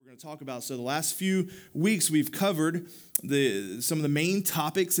to talk about. So the last few weeks we've covered some of the main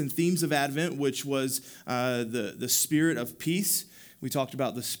topics and themes of Advent, which was the spirit of peace. We talked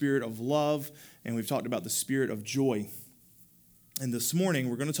about the spirit of love, and we've talked about the spirit of joy. And this morning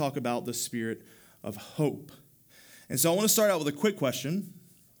we're going to talk about the spirit of hope. And so I want to start out with a quick question,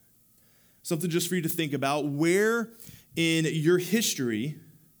 something just for you to think about. Where in your history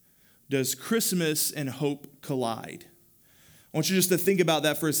does Christmas and hope collide? I want you just to think about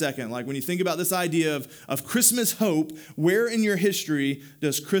that for a second. Like when you think about this idea of Christmas hope, where in your history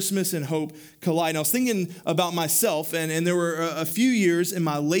does Christmas and hope collide? And I was thinking about myself, and there were a few years in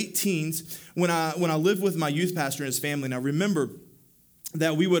my late teens when I lived with my youth pastor and his family. And I remember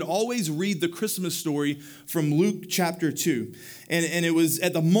that we would always read the Christmas story from Luke chapter 2. And it was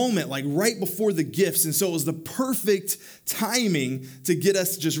at the moment, like right before the gifts. And so it was the perfect timing to get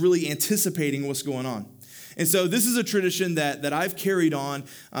us just really anticipating what's going on. And so this is a tradition that I've carried on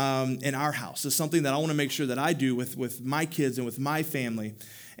in our house. It's something that I want to make sure that I do with my kids and with my family.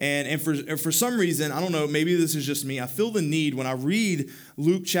 And for some reason, I don't know, maybe this is just me, I feel the need when I read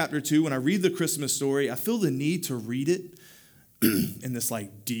Luke chapter 2, when I read the Christmas story, I feel the need to read it in this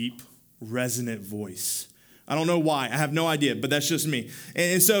like deep, resonant voice. I don't know why. I have no idea, but that's just me.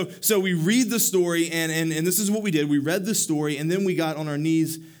 And so we read the story, and this is what we did. We read the story, and then we got on our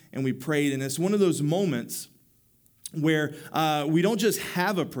knees and we prayed. And it's one of those moments where we don't just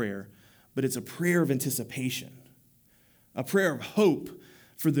have a prayer, but it's a prayer of anticipation, a prayer of hope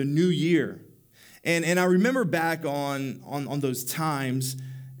for the new year. And I remember back on those times,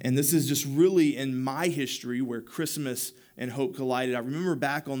 and this is just really in my history where Christmas and hope collided. I remember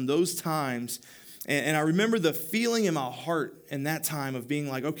back on those times, and I remember the feeling in my heart in that time of being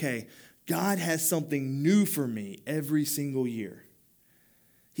like, okay, God has something new for me every single year.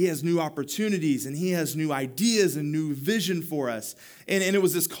 He has new opportunities, and he has new ideas and new vision for us. And it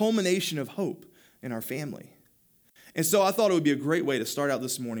was this culmination of hope in our family. And so I thought it would be a great way to start out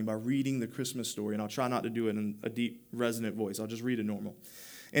this morning by reading the Christmas story. And I'll try not to do it in a deep, resonant voice. I'll just read it normal.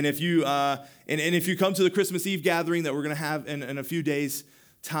 And if you if you come to the Christmas Eve gathering that we're going to have in a few days'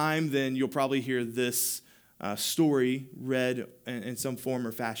 time, then you'll probably hear this story read in some form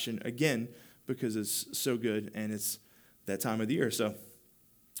or fashion again, because it's so good and it's that time of the year. So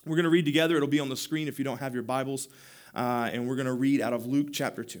we're going to read together. It'll be on the screen if you don't have your Bibles. And we're going to read out of Luke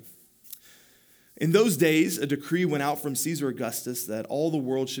chapter 2. In those days, a decree went out from Caesar Augustus that all the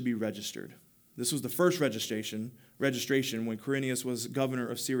world should be registered. This was the first registration when Quirinius was governor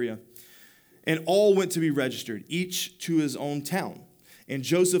of Syria. And all went to be registered, each to his own town. And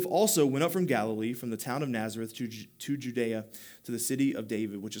Joseph also went up from Galilee, from the town of Nazareth to Judea, to the city of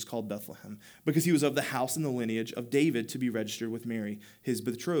David, which is called Bethlehem, because he was of the house and the lineage of David, to be registered with Mary, his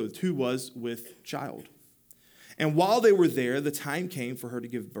betrothed, who was with child. And while they were there, the time came for her to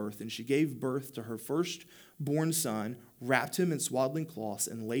give birth, and she gave birth to her firstborn son, wrapped him in swaddling cloths,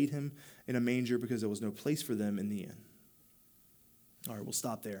 and laid him in a manger, because there was no place for them in the inn. All right, we'll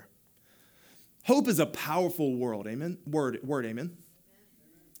stop there. Hope is a powerful word, amen? Word, amen?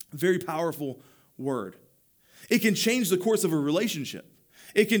 Very powerful word. It can change the course of a relationship.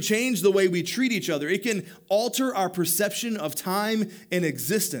 It can change the way we treat each other. It can alter our perception of time and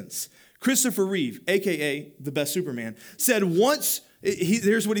existence. Christopher Reeve, a.k.a. the best Superman, said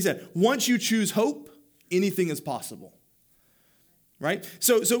here's what he said: once you choose hope, anything is possible. Right?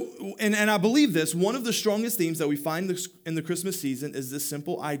 So, and I believe this, one of the strongest themes that we find in the Christmas season is this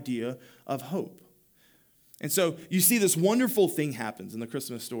simple idea of hope. And so you see this wonderful thing happens in the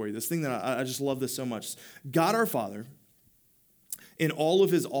Christmas story, this thing that I just love this so much. God our Father, in all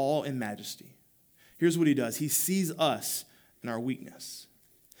of his awe and majesty, here's what he does. He sees us in our weakness,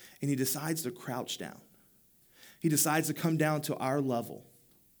 and he decides to crouch down. He decides to come down to our level,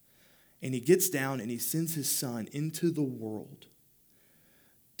 and he gets down and he sends his son into the world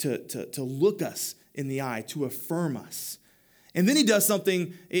to look us in the eye, to affirm us. And then he does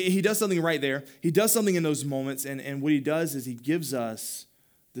something right there. He does something in those moments, and what he does is he gives us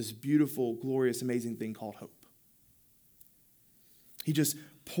this beautiful, glorious, amazing thing called hope. He just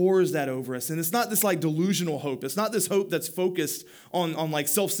pours that over us. And it's not this like delusional hope. It's not this hope that's focused on like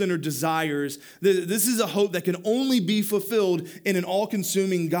self-centered desires. This is a hope that can only be fulfilled in an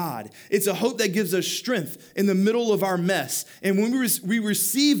all-consuming God. It's a hope that gives us strength in the middle of our mess. And when we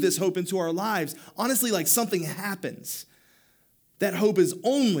receive this hope into our lives, honestly, like something happens. That hope is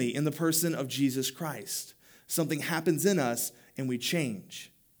only in the person of Jesus Christ. Something happens in us and we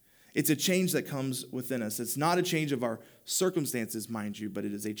change. It's a change that comes within us. It's not a change of our circumstances, mind you, but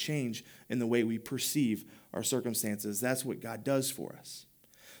it is a change in the way we perceive our circumstances. That's what God does for us.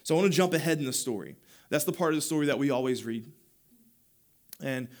 So I want to jump ahead in the story. That's the part of the story that we always read.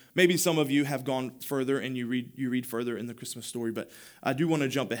 And maybe some of you have gone further and you read further in the Christmas story, but I do want to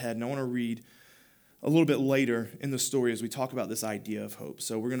jump ahead and I want to read a little bit later in the story as we talk about this idea of hope.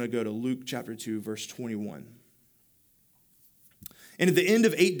 So we're going to go to Luke chapter 2, verse 21. And at the end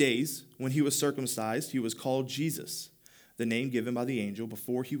of 8 days, when he was circumcised, he was called Jesus, the name given by the angel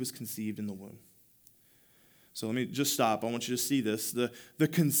before he was conceived in the womb. So let me just stop. I want you to see this. The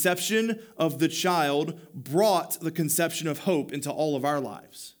conception of the child brought the conception of hope into all of our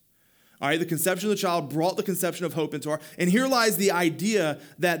lives. All right, the conception of the child brought the conception of hope into our, and here lies the idea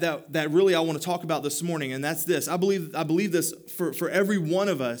that really I want to talk about this morning, and that's this. I believe this for every one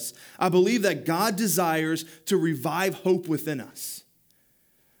of us. I believe that God desires to revive hope within us.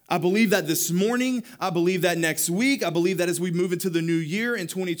 I believe that this morning, I believe that next week, I believe that as we move into the new year in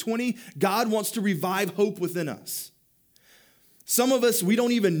 2020, God wants to revive hope within us. Some of us, we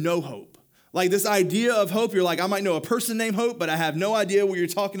don't even know hope. Like this idea of hope, you're like, I might know a person named Hope, but I have no idea what you're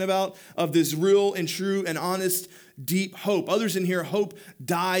talking about, of this real and true and honest, deep hope. Others in here, hope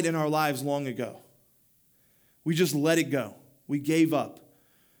died in our lives long ago. We just let it go. We gave up.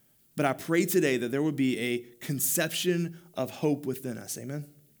 But I pray today that there would be a conception of hope within us. Amen?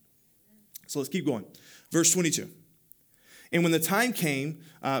 So let's keep going. Verse 22. And when the time came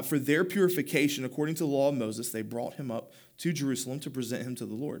for their purification, according to the law of Moses, they brought him up to Jerusalem to present him to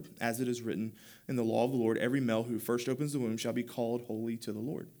the Lord. As it is written in the law of the Lord, every male who first opens the womb shall be called holy to the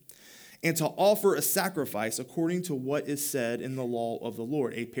Lord. And to offer a sacrifice according to what is said in the law of the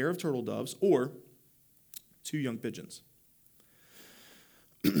Lord, a pair of turtle doves or 2 young pigeons.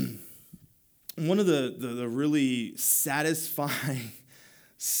 One of the really satisfying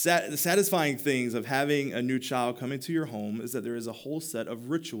things of having a new child come into your home is that there is a whole set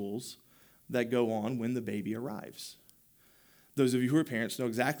of rituals that go on when the baby arrives. Those of you who are parents know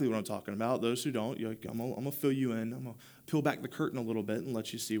exactly what I'm talking about. Those who don't, I'm going to fill you in. I'm going to peel back the curtain a little bit and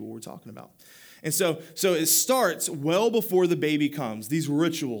let you see what we're talking about. And so it starts well before the baby comes, these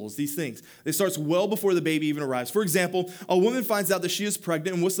rituals, these things. It starts well before the baby even arrives. For example, a woman finds out that she is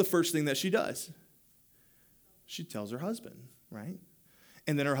pregnant, and what's the first thing that she does? She tells her husband, right?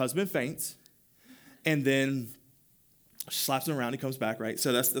 And then her husband faints, and then she slaps him around. He comes back, right?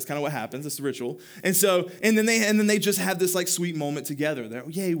 So that's kind of what happens. It's the ritual. And then they just have this like sweet moment together. They're,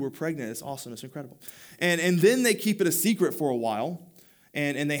 yay, we're pregnant. It's awesome. It's incredible. And then they keep it a secret for a while,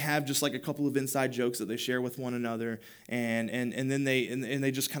 and they have just like a couple of inside jokes that they share with one another, and then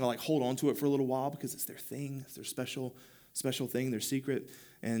they just kind of like hold on to it for a little while because it's their thing. It's their special thing, their secret.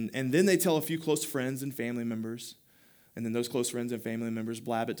 And then they tell a few close friends and family members. And then those close friends and family members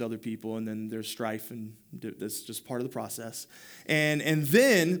blab it to other people, and then there's strife, and that's just part of the process. And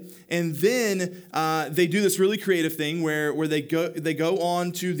then they do this really creative thing where they go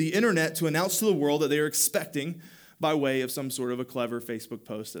on to the internet to announce to the world that they are expecting by way of some sort of a clever Facebook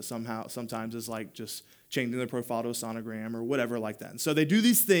post that sometimes is like just changing their profile to a sonogram or whatever like that. And so they do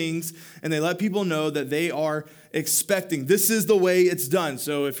these things, and they let people know that they are expecting. This is the way it's done.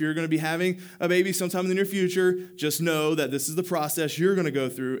 So if you're going to be having a baby sometime in the near future, just know that this is the process you're going to go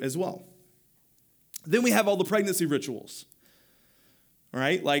through as well. Then we have all the pregnancy rituals, all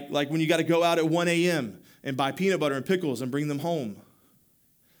right? Like when you got to go out at 1 a.m. and buy peanut butter and pickles and bring them home.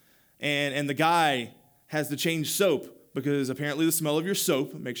 And the guy has to change soap because apparently the smell of your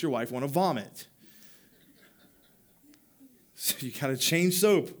soap makes your wife want to vomit. So you got to change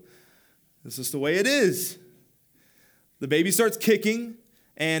soap. This is the way it is. The baby starts kicking,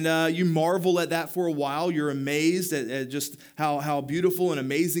 and you marvel at that for a while. You're amazed at just how beautiful and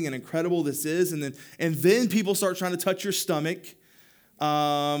amazing and incredible this is. And then people start trying to touch your stomach.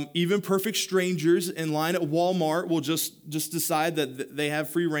 Even perfect strangers in line at Walmart will just decide that they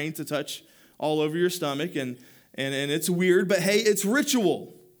have free reign to touch all over your stomach. And it's weird, but hey, it's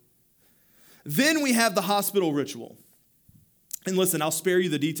ritual. Then we have the hospital ritual. And listen, I'll spare you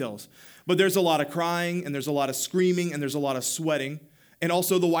the details, but there's a lot of crying, and there's a lot of screaming, and there's a lot of sweating, and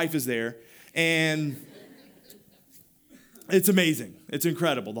also the wife is there, and it's amazing. It's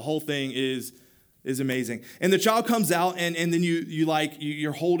incredible. The whole thing is amazing. And the child comes out, and then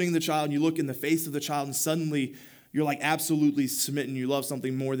you're holding the child, and you look in the face of the child, and suddenly you're like absolutely smitten. You love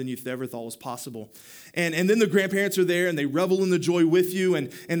something more than you ever thought was possible. And then the grandparents are there, and they revel in the joy with you,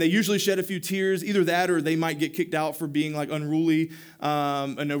 and they usually shed a few tears. Either that, or they might get kicked out for being like unruly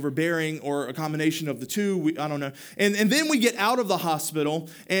and overbearing, or a combination of the two. I don't know. And then we get out of the hospital,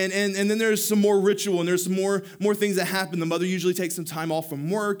 and then there's some more ritual, and there's some more things that happen. The mother usually takes some time off from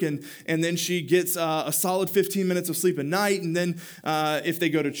work, and then she gets a solid 15 minutes of sleep a night. And then if they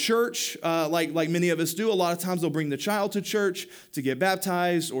go to church, like many of us do, a lot of times they'll bring the child to church to get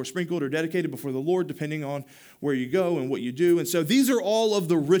baptized or sprinkled or dedicated before the Lord, depending on where you go and what you do. And so these are all of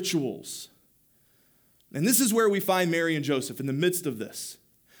the rituals. And this is where we find Mary and Joseph in the midst of this.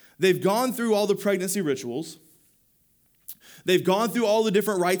 They've gone through all the pregnancy rituals. They've gone through all the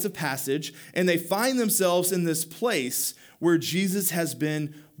different rites of passage, and they find themselves in this place where Jesus has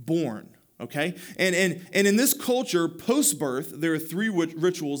been born. Okay? And in this culture, post-birth, there are 3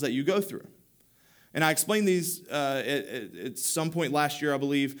 rituals that you go through. And I explained these at some point last year, I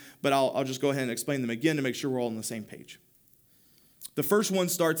believe, but I'll just go ahead and explain them again to make sure we're all on the same page. The first one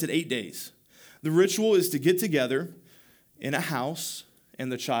starts at 8 days. The ritual is to get together in a house,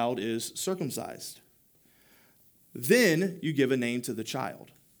 and the child is circumcised. Then you give a name to the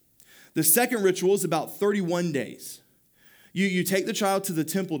child. The second ritual is about 31 days. You take the child to the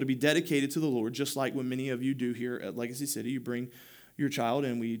temple to be dedicated to the Lord, just like what many of you do here at Legacy City. You bring your child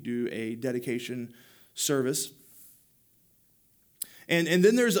and we do a dedication service. And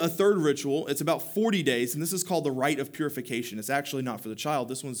then there's a third ritual. It's about 40 days, and this is called the rite of purification. It's actually not for the child.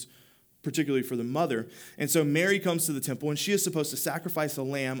 This one's particularly for the mother. And so Mary comes to the temple, and she is supposed to sacrifice a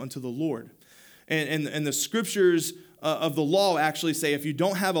lamb unto the Lord. And the scriptures of the law actually say if you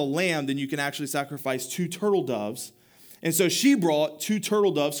don't have a lamb, then you can actually sacrifice 2 turtle doves. And so she brought 2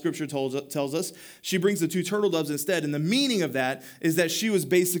 turtle doves, scripture tells us. She brings the 2 turtle doves instead. And the meaning of that is that she was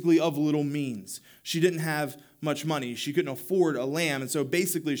basically of little means. She didn't have much money. She couldn't afford a lamb. And so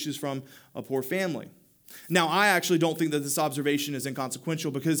basically she's from a poor family. Now, I actually don't think that this observation is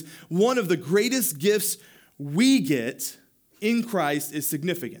inconsequential, because one of the greatest gifts we get in Christ is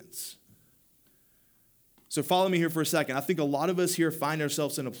significance. So follow me here for a second. I think a lot of us here find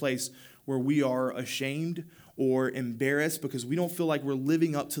ourselves in a place where we are ashamed or embarrassed because we don't feel like we're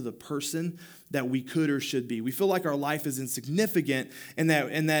living up to the person that we could or should be. We feel like our life is insignificant, and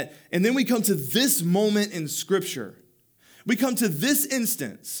then we come to this moment in Scripture. We come to this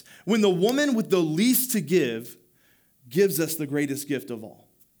instance when the woman with the least to give gives us the greatest gift of all.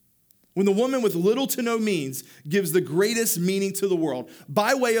 When the woman with little to no means gives the greatest meaning to the world,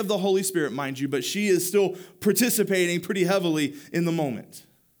 by way of the Holy Spirit, mind you, but she is still participating pretty heavily in the moment.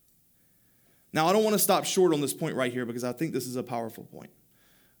 Now, I don't want to stop short on this point right here, because I think this is a powerful point.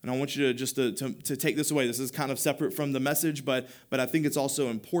 And I want you to just to take this away. This is kind of separate from the message, but I think it's also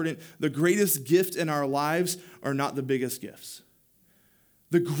important. The greatest gift in our lives are not the biggest gifts.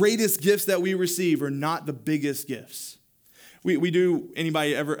 The greatest gifts that we receive are not the biggest gifts. We do,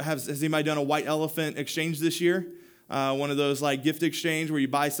 has anybody done a white elephant exchange this year? One of those like gift exchange where you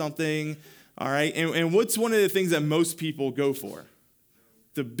buy something, all right? And what's one of the things that most people go for?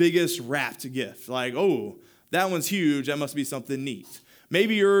 The biggest wrapped gift. Like, oh, that one's huge. That must be something neat.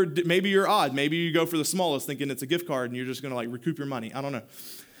 Maybe you're odd. Maybe you go for the smallest thinking it's a gift card and you're just going to like recoup your money. I don't know.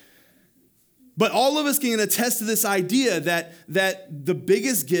 But all of us can attest to this idea that the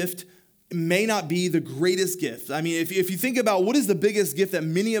biggest gift may not be the greatest gift. I mean, if you think about what is the biggest gift that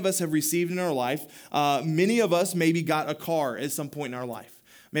many of us have received in our life, many of us maybe got a car at some point in our life.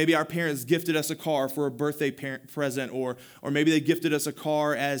 Maybe our parents gifted us a car for a birthday present, or maybe they gifted us a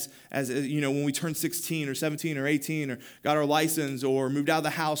car as you know, when we turned 16 or 17 or 18 or got our license or moved out of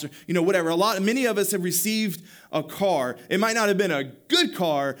the house, or you know, whatever. Many of us have received a car. It might not have been a good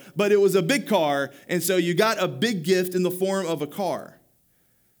car, but it was a big car, and so you got a big gift in the form of a car.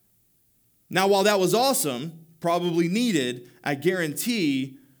 Now, while that was awesome, probably needed, I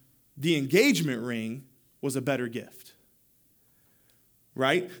guarantee the engagement ring was a better gift.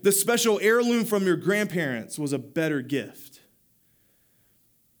 Right? The special heirloom from your grandparents was a better gift.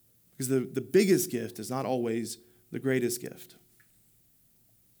 Because the biggest gift is not always the greatest gift.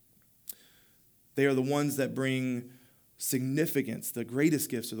 They are the ones that bring significance. The greatest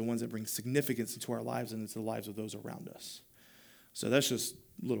gifts are the ones that bring significance into our lives and into the lives of those around us. So that's just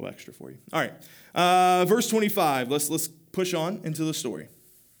a little extra for you. All right. Verse 25. Let's push on into the story.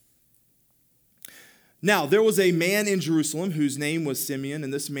 Now, there was a man in Jerusalem whose name was Simeon,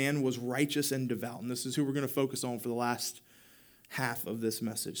 and this man was righteous and devout. And this is who we're going to focus on for the last half of this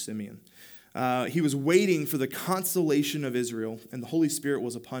message, Simeon. He was waiting for the consolation of Israel, and the Holy Spirit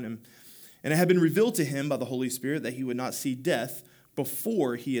was upon him. And it had been revealed to him by the Holy Spirit that he would not see death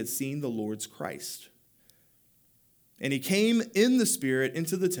before he had seen the Lord's Christ. And he came in the Spirit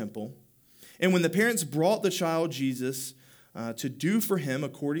into the temple. And when the parents brought the child Jesus to do for him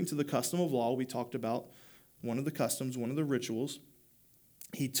according to the custom of law, we talked about one of the customs, one of the rituals,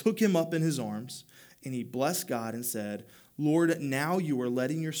 he took him up in his arms, and he blessed God and said, Lord, now you are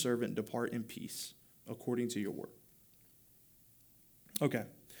letting your servant depart in peace according to your word. Okay,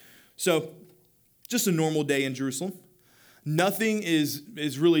 so just a normal day in Jerusalem. Nothing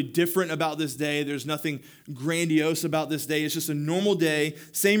is really different about this day. There's nothing grandiose about this day. It's just a normal day,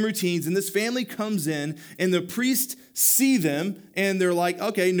 same routines. And this family comes in, and the priests see them, and they're like,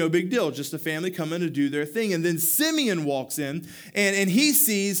 okay, no big deal. Just a family coming to do their thing. And then Simeon walks in, and he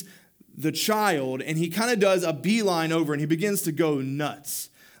sees the child, and he kind of does a beeline over, and he begins to go nuts.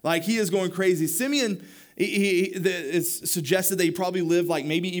 Like, he is going crazy. Simeon, it's suggested that he probably lived like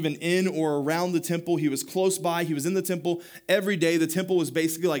maybe even in or around the temple. He was close by. He was in the temple every day. The temple was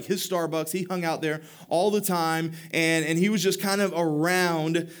basically like his Starbucks. He hung out there all the time, and he was just kind of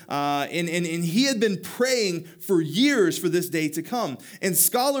around, and he had been praying for years for this day to come. And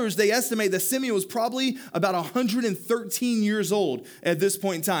scholars, they estimate that Simeon was probably about 113 years old at this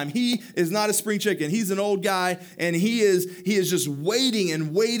point in time. He is not a spring chicken. He's an old guy, and he is just waiting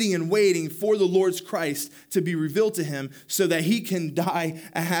and waiting and waiting for the Lord's Christ to be revealed to him so that he can die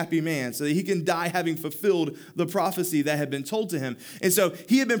a happy man, so that he can die having fulfilled the prophecy that had been told to him. And so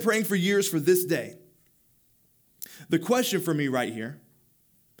he had been praying for years for this day. The question for me right here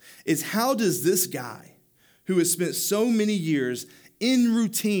is, how does this guy who has spent so many years in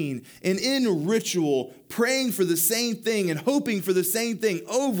routine and in ritual, praying for the same thing and hoping for the same thing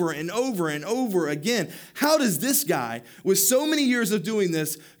over and over and over again, how does this guy, with so many years of doing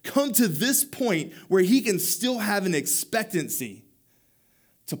this, come to this point where he can still have an expectancy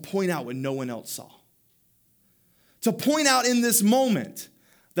to point out what no one else saw? To point out in this moment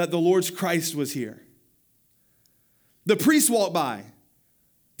that the Lord's Christ was here. The priests walked by,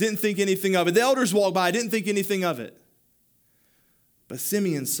 didn't think anything of it. The elders walked by, didn't think anything of it. But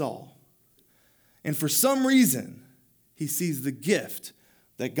Simeon saw. And for some reason, he sees the gift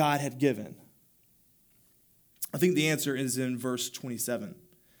that God had given. I think the answer is in verse 27. It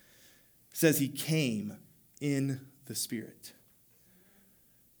says he came in the Spirit.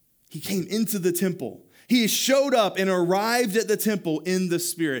 He came into the temple. He showed up and arrived at the temple in the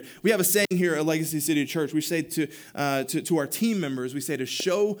Spirit. We have a saying here at Legacy City Church. We say to our team members, we say to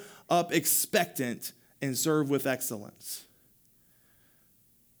show up expectant and serve with excellence.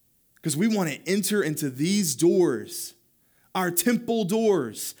 Because we want to enter into these doors, our temple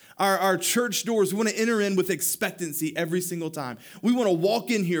doors, our church doors. We want to enter in with expectancy every single time. We want to walk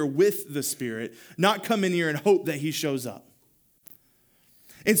in here with the Spirit, not come in here and hope that he shows up.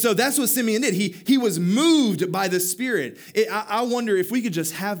 And so that's what Simeon did. He was moved by the Spirit. I wonder if we could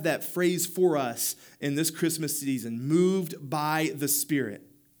just have that phrase for us in this Christmas season, moved by the Spirit.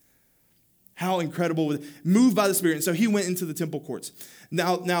 How incredible, moved by the Spirit. And so he went into the temple courts.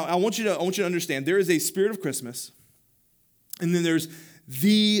 Now I want you to understand, there is a spirit of Christmas, and then there's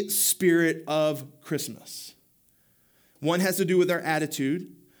the spirit of Christmas. One has to do with our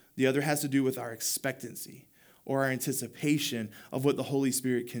attitude. The other has to do with our expectancy or our anticipation of what the Holy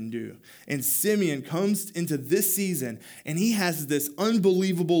Spirit can do. And Simeon comes into this season, and he has this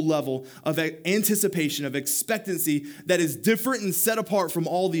unbelievable level of anticipation, of expectancy that is different and set apart from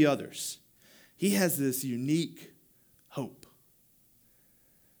all the others. He has this unique hope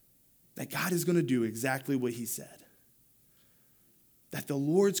that God is going to do exactly what he said. That the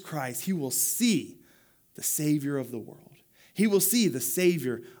Lord's Christ, he will see the Savior of the world. He will see the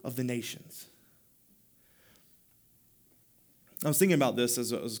Savior of the nations. I was thinking about this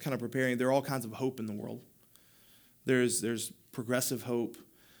as I was kind of preparing. There are all kinds of hope in the world. There's progressive hope.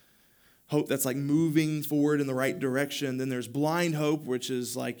 Hope that's like moving forward in the right direction. Then there's blind hope, which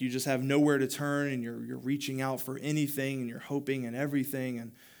is like you just have nowhere to turn and you're reaching out for anything and you're hoping and everything.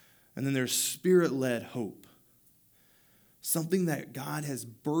 And then there's Spirit-led hope. Something that God has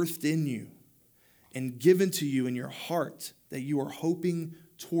birthed in you and given to you in your heart that you are hoping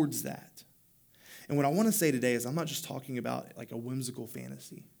towards that. And what I want to say today is I'm not just talking about like a whimsical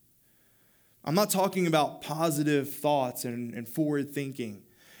fantasy. I'm not talking about positive thoughts and forward thinking.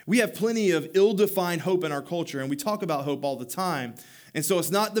 We have plenty of ill-defined hope in our culture, and we talk about hope all the time. And so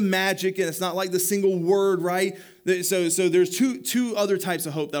it's not the magic, and it's not like the single word, right? So there's two other types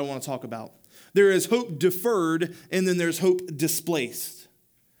of hope that I want to talk about. There is hope deferred, and then there's hope displaced.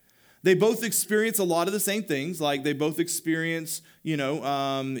 They both experience a lot of the same things, like they both experience,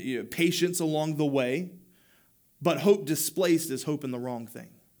 patience along the way. But hope displaced is hope in the wrong thing,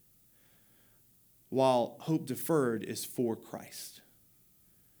 while hope deferred is for Christ.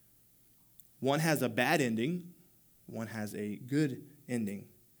 One has a bad ending, one has a good ending.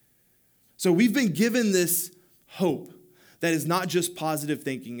 So we've been given this hope that is not just positive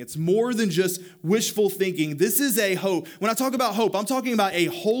thinking. It's more than just wishful thinking. This is a hope. When I talk about hope, I'm talking about a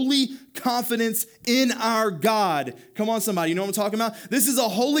holy confidence in our God. Come on, somebody. You know what I'm talking about? This is a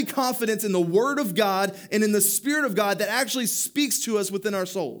holy confidence in the Word of God and in the Spirit of God that actually speaks to us within our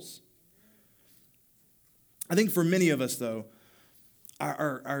souls. I think for many of us, though,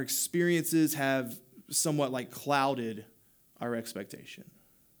 our experiences have somewhat like clouded our expectation.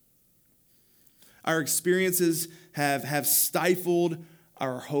 Our experiences have stifled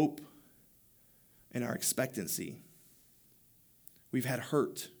our hope and our expectancy. We've had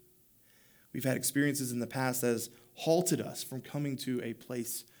hurt. We've had experiences in the past that has halted us from coming to a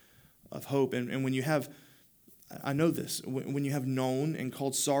place of hope. And when you have, I know this, when you have known and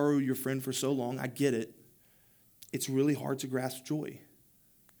called sorrow your friend for so long, I get it. It's really hard to grasp joy.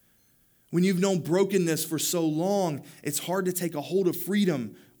 When you've known brokenness for so long, it's hard to take a hold of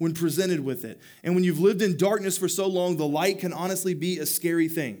freedom when presented with it. And when you've lived in darkness for so long, the light can honestly be a scary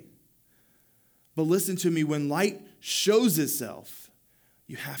thing. But listen to me, when light shows itself,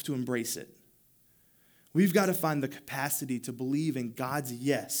 you have to embrace it. We've got to find the capacity to believe in God's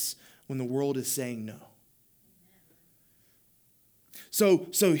yes when the world is saying no. So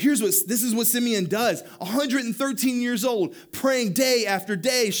this is what Simeon does. 113 years old, praying day after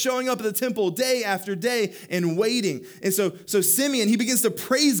day, showing up at the temple day after day and waiting. And so Simeon, he begins to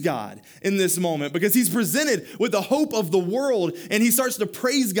praise God in this moment because he's presented with the hope of the world, and he starts to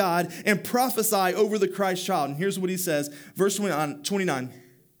praise God and prophesy over the Christ child. And here's what he says, verse 29.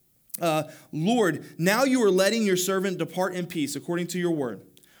 Lord, now you are letting your servant depart in peace according to your word.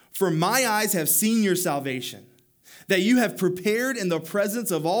 For my eyes have seen your salvation, that you have prepared in the presence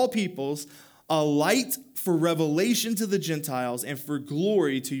of all peoples a light for revelation to the Gentiles and for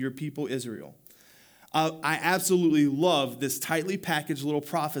glory to your people Israel. I absolutely love this tightly packaged little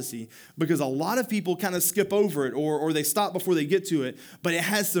prophecy because a lot of people kind of skip over it or they stop before they get to it, but it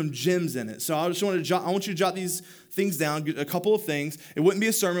has some gems in it. So I want you to jot these things down, a couple of things. It wouldn't be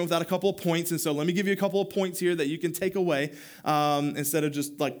a sermon without a couple of points, and so let me give you a couple of points here that you can take away instead of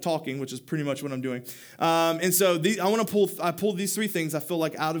just like talking, which is pretty much what I'm doing. And so I pulled these three things I feel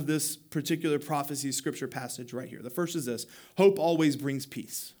like out of this particular prophecy scripture passage right here. The first is this: hope always brings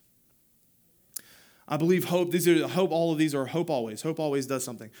peace. I believe hope always. Hope always does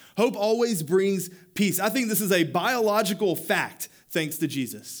something. Hope always brings peace. I think this is a biological fact, thanks to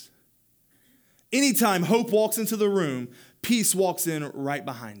Jesus. Anytime hope walks into the room, peace walks in right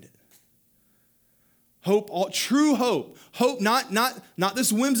behind it. Hope, true hope. Hope, not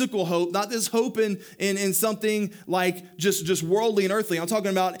this whimsical hope, not this hope in something like just worldly and earthly. I'm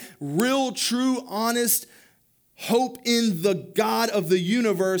talking about real, true, honest hope in the God of the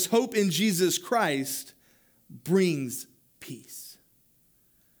universe, hope in Jesus Christ brings peace.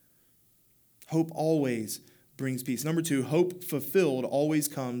 Hope always brings peace. Number two, hope fulfilled always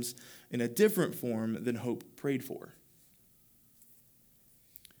comes in a different form than hope prayed for.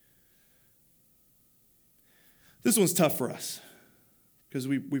 This one's tough for us because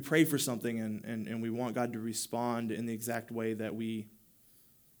we pray for something and we want God to respond in the exact way that we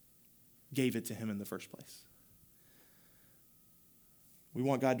gave it to him in the first place. We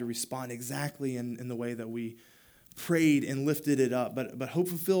want God to respond exactly in the way that we prayed and lifted it up. But hope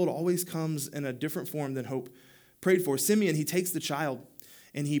fulfilled always comes in a different form than hope prayed for. Simeon, he takes the child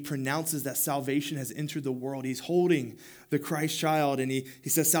and he pronounces that salvation has entered the world. He's holding the Christ child and he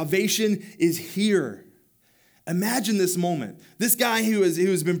says, salvation is here. Imagine this moment. This guy who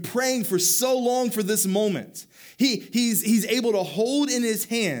has been praying for so long for this moment, he's able to hold in his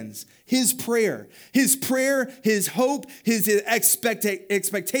hands his prayer, his hope, his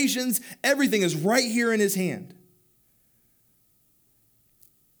expectations, everything is right here in his hand.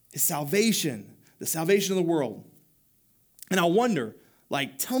 His salvation, the salvation of the world. And I wonder,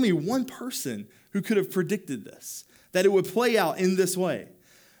 tell me one person who could have predicted this, that it would play out in this way.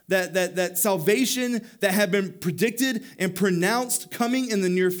 That salvation that had been predicted and pronounced coming in the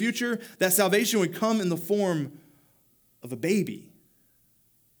near future, that salvation would come in the form of a baby.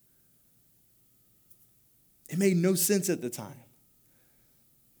 It made no sense at the time,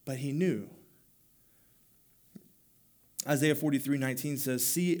 but he knew. Isaiah 43:19 says,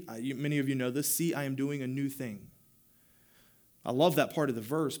 see, many of you know this, see, I am doing a new thing. I love that part of the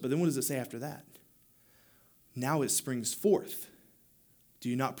verse, but then what does it say after that? Now it springs forth. Do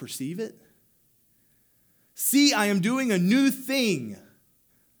you not perceive it? See, I am doing a new thing,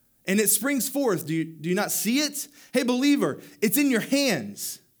 and it springs forth. Do you not see it? Hey, believer, it's in your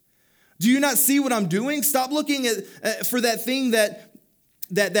hands. Do you not see what I'm doing? Stop looking for that thing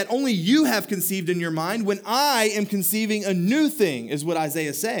that only you have conceived in your mind when I am conceiving a new thing, is what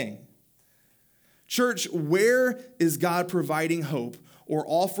Isaiah is saying. Church, where is God providing hope or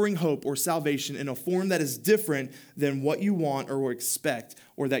offering hope or salvation in a form that is different than what you want or expect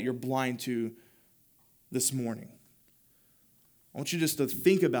or that you're blind to this morning? I want you just to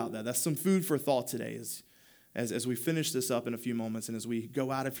think about that. That's some food for thought today. as we finish this up in a few moments and as we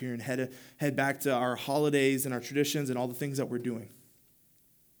go out of here and head back to our holidays and our traditions and all the things that we're doing.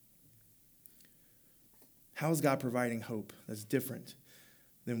 How is God providing hope that's different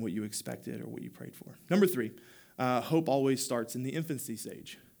than what you expected or what you prayed for? Number 3, hope always starts in the infancy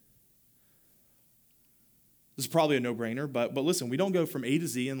stage. This is probably a no-brainer, but listen, we don't go from A to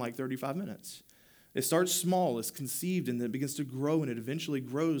Z in like 35 minutes. It starts small, it's conceived, and then it begins to grow, and it eventually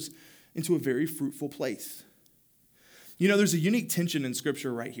grows into a very fruitful place. You know, there's a unique tension in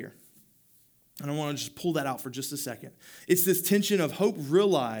Scripture right here. And I want to just pull that out for just a second. It's this tension of hope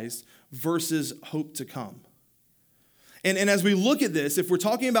realized versus hope to come. And as we look at this, if we're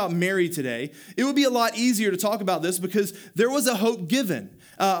talking about Mary today, it would be a lot easier to talk about this because there was a hope given,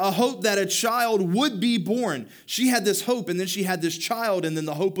 a hope that a child would be born. She had this hope, and then she had this child, and then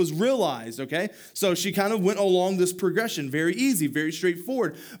the hope was realized, okay? So she kind of went along this progression, very easy, very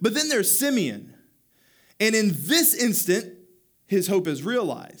straightforward. But then there's Simeon. And in this instant, his hope is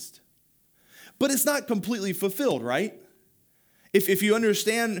realized. But it's not completely fulfilled, right? If you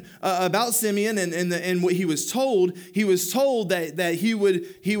understand about Simeon and what he was told that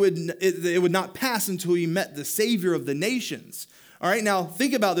it would not pass until he met the Savior of the nations. All right, now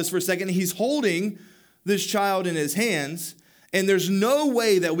think about this for a second. He's holding this child in his hands, and there's no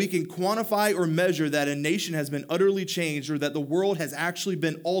way that we can quantify or measure that a nation has been utterly changed or that the world has actually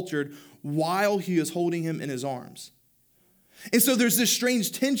been altered while he is holding him in his arms. And so there's this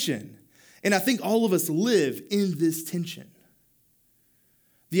strange tension, and I think all of us live in this tension.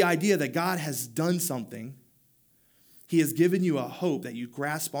 The idea that God has done something, he has given you a hope that you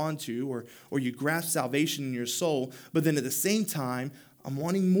grasp onto or you grasp salvation in your soul, but then at the same time, I'm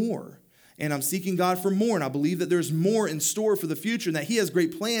wanting more. And I'm seeking God for more, and I believe that there's more in store for the future and that he has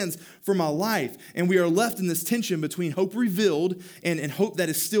great plans for my life. And we are left in this tension between hope revealed and hope that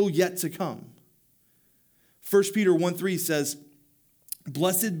is still yet to come. 1 Peter 1:3 says,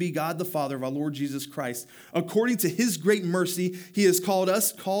 "Blessed be God the Father of our Lord Jesus Christ. According to his great mercy, he has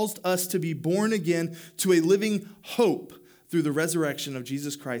caused us to be born again to a living hope through the resurrection of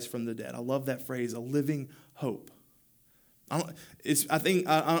Jesus Christ from the dead." I love that phrase, a living hope. I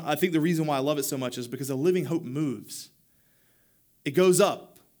think the reason why I love it so much is because a living hope moves. It goes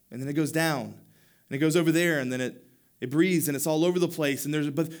up, and then it goes down, and it goes over there, and then it breathes, and it's all over the place.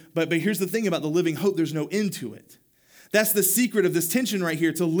 And but here's the thing about the living hope: there's no end to it. That's the secret of this tension right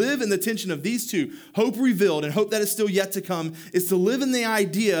here. To live in the tension of these two, hope revealed and hope that is still yet to come, is to live in the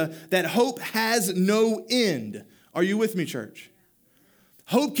idea that hope has no end. Are you with me, church?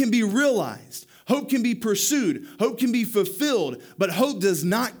 Hope can be realized. Hope can be pursued. Hope can be fulfilled. But hope does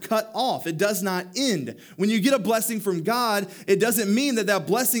not cut off. It does not end. When you get a blessing from God, it doesn't mean that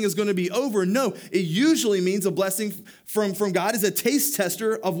blessing is going to be over. No, it usually means a blessing from God is a taste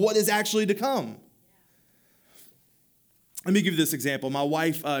tester of what is actually to come. Let me give you this example. My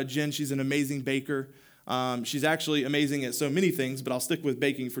wife, Jen, she's an amazing baker. She's actually amazing at so many things, but I'll stick with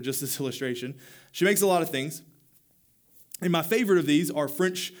baking for just this illustration. She makes a lot of things. And my favorite of these are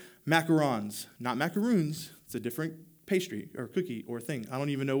French macarons. Not macaroons. It's a different pastry or cookie or thing. I don't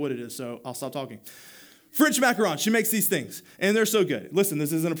even know what it is, so I'll stop talking. French macarons. She makes these things, and they're so good. Listen,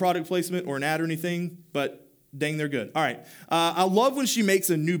 this isn't a product placement or an ad or anything, but dang, they're good. All right. I love when she makes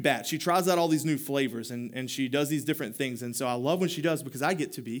a new batch. She tries out all these new flavors, and she does these different things. And so I love when she does because I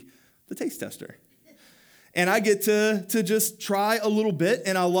get to be the taste tester. And I get to just try a little bit,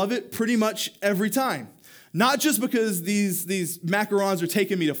 and I love it pretty much every time. Not just because these macarons are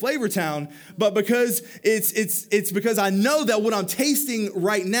taking me to Flavor Town, but because it's because I know that what I'm tasting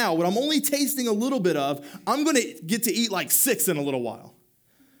right now, what I'm only tasting a little bit of, I'm going to get to eat like 6 in a little while.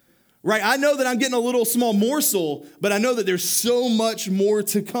 Right? I know that I'm getting a little small morsel, but I know that there's so much more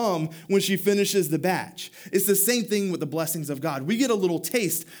to come when she finishes the batch. It's the same thing with the blessings of God. We get a little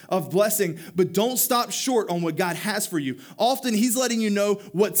taste of blessing, but don't stop short on what God has for you. Often he's letting you know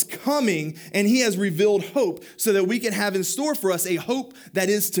what's coming, and he has revealed hope so that we can have in store for us a hope that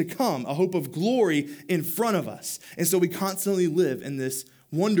is to come, a hope of glory in front of us. And so we constantly live in this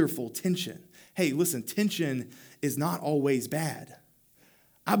wonderful tension. Hey, listen, tension is not always bad.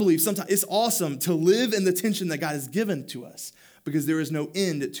 I believe sometimes it's awesome to live in the tension that God has given to us because there is no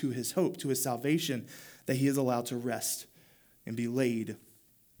end to his hope, to his salvation that he is allowed to rest and be laid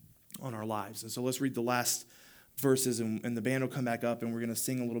on our lives. And so let's read the last verses, and the band will come back up, and we're going to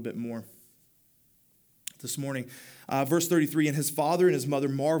sing a little bit more this morning. Verse 33, "And his father and his mother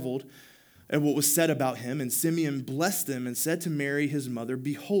marveled at what was said about him, and Simeon blessed them and said to Mary his mother,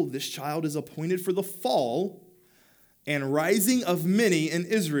 'Behold, this child is appointed for the fall and rising of many in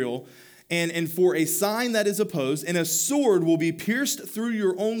Israel, and for a sign that is opposed, and a sword will be pierced through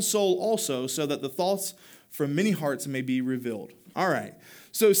your own soul also, so that the thoughts from many hearts may be revealed. All right.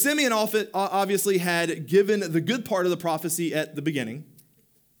 So Simeon obviously had given the good part of the prophecy at the beginning.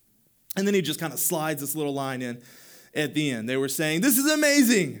 And then he just kind of slides this little line in at the end. They were saying, this is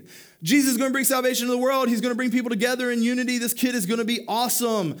amazing. Jesus is going to bring salvation to the world. He's going to bring people together in unity. This kid is going to be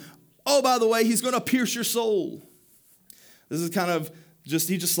awesome. Oh, by the way, he's going to pierce your soul. This is kind of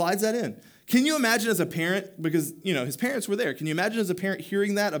he just slides that in. Can you imagine as a parent, because, his parents were there. Can you imagine as a parent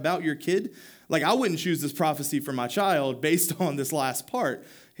hearing that about your kid? Like, I wouldn't choose this prophecy for my child based on this last part.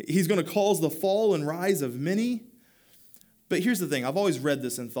 He's going to cause the fall and rise of many. But here's the thing. I've always read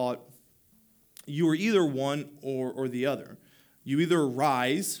this and thought, you are either one or the other. You either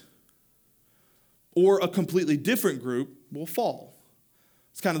rise or a completely different group will fall.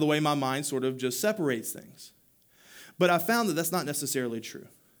 It's kind of the way my mind sort of just separates things. But I found that that's not necessarily true.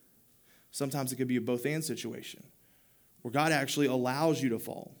 Sometimes it could be a both-and situation where God actually allows you to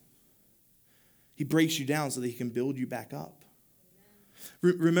fall. He breaks you down so that he can build you back up.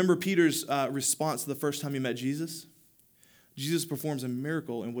 Remember Peter's response the first time he met Jesus? Jesus performs a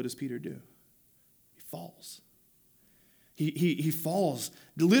miracle, and what does Peter do? He falls. He falls,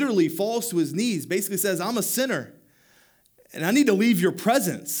 literally falls to his knees, basically says, I'm a sinner, and I need to leave your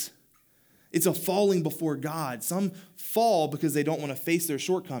presence. It's a falling before God. Some fall because they don't want to face their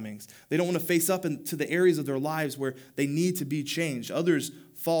shortcomings. They don't want to face up into the areas of their lives where they need to be changed. Others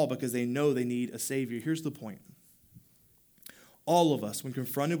fall because they know they need a Savior. Here's the point. All of us, when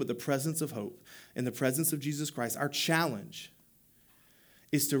confronted with the presence of hope and the presence of Jesus Christ, our challenge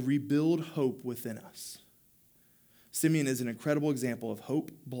is to rebuild hope within us. Simeon is an incredible example of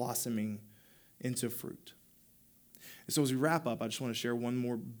hope blossoming into fruit. And so as we wrap up, I just want to share one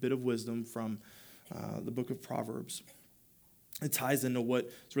more bit of wisdom from the book of Proverbs. It ties into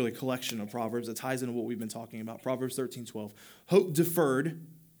it's really a collection of Proverbs. It ties into what we've been talking about. Proverbs 13:12. Hope deferred,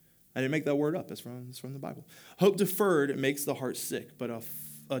 I didn't make that word up. It's from the Bible. Hope deferred makes the heart sick, but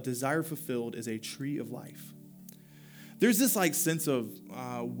a desire fulfilled is a tree of life. There's this sense of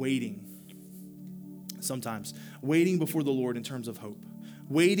waiting sometimes. Waiting before the Lord in terms of hope.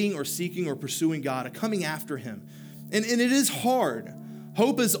 Waiting or seeking or pursuing God, or coming after him. And it is hard.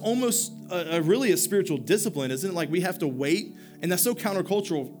 Hope is almost really a spiritual discipline, isn't it? Like we have to wait, and that's so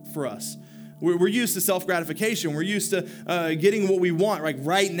countercultural for us. We're used to self-gratification. We're used to getting what we want,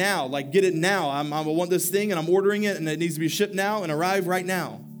 right now. Like, get it now. I want this thing, and I'm ordering it, and it needs to be shipped now and arrive right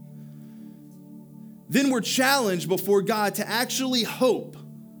now. Then we're challenged before God to actually hope.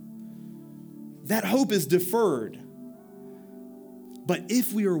 That hope is deferred. But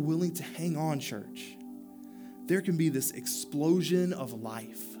if we are willing to hang on, church, there can be this explosion of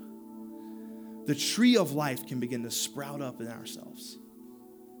life. The tree of life can begin to sprout up in ourselves.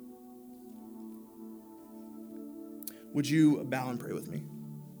 Would you bow and pray with me?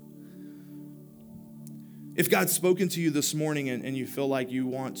 If God's spoken to you this morning and you feel like you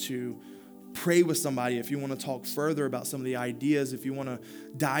want to pray with somebody, if you want to talk further about some of the ideas, if you want to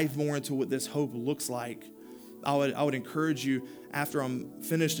dive more into what this hope looks like, I would encourage you after I'm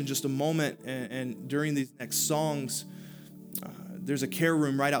finished in just a moment and during these next songs, there's a care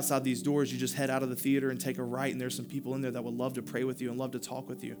room right outside these doors. You just head out of the theater and take a right, and there's some people in there that would love to pray with you and love to talk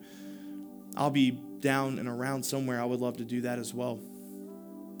with you. I'll be down and around somewhere. I would love to do that as well.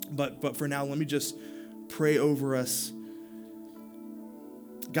 But for now, let me just pray over us.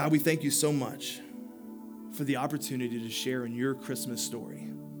 God, we thank you so much for the opportunity to share in your Christmas story.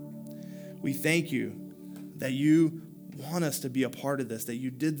 We thank you that you want us to be a part of this, that you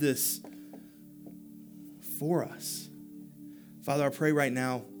did this for us. Father, I pray right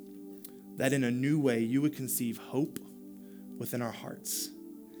now that in a new way you would conceive hope within our hearts.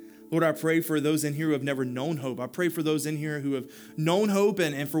 Lord, I pray for those in here who have never known hope. I pray for those in here who have known hope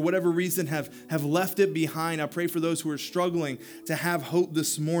and for whatever reason have left it behind. I pray for those who are struggling to have hope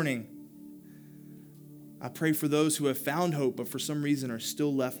this morning. I pray for those who have found hope but for some reason are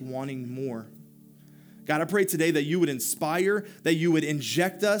still left wanting more. God, I pray today that you would inspire, that you would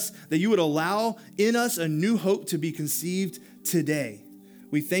inject us, that you would allow in us a new hope to be conceived today.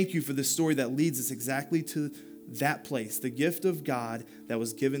 We thank you for this story that leads us exactly to that place, the gift of God that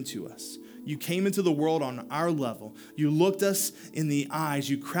was given to us. You came into the world on our level. You looked us in the eyes.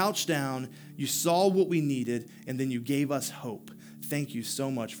 You crouched down. You saw what we needed, and then you gave us hope. Thank you so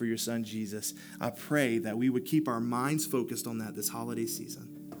much for your son, Jesus. I pray that we would keep our minds focused on that this holiday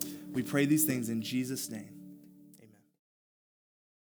season. We pray these things in Jesus' name.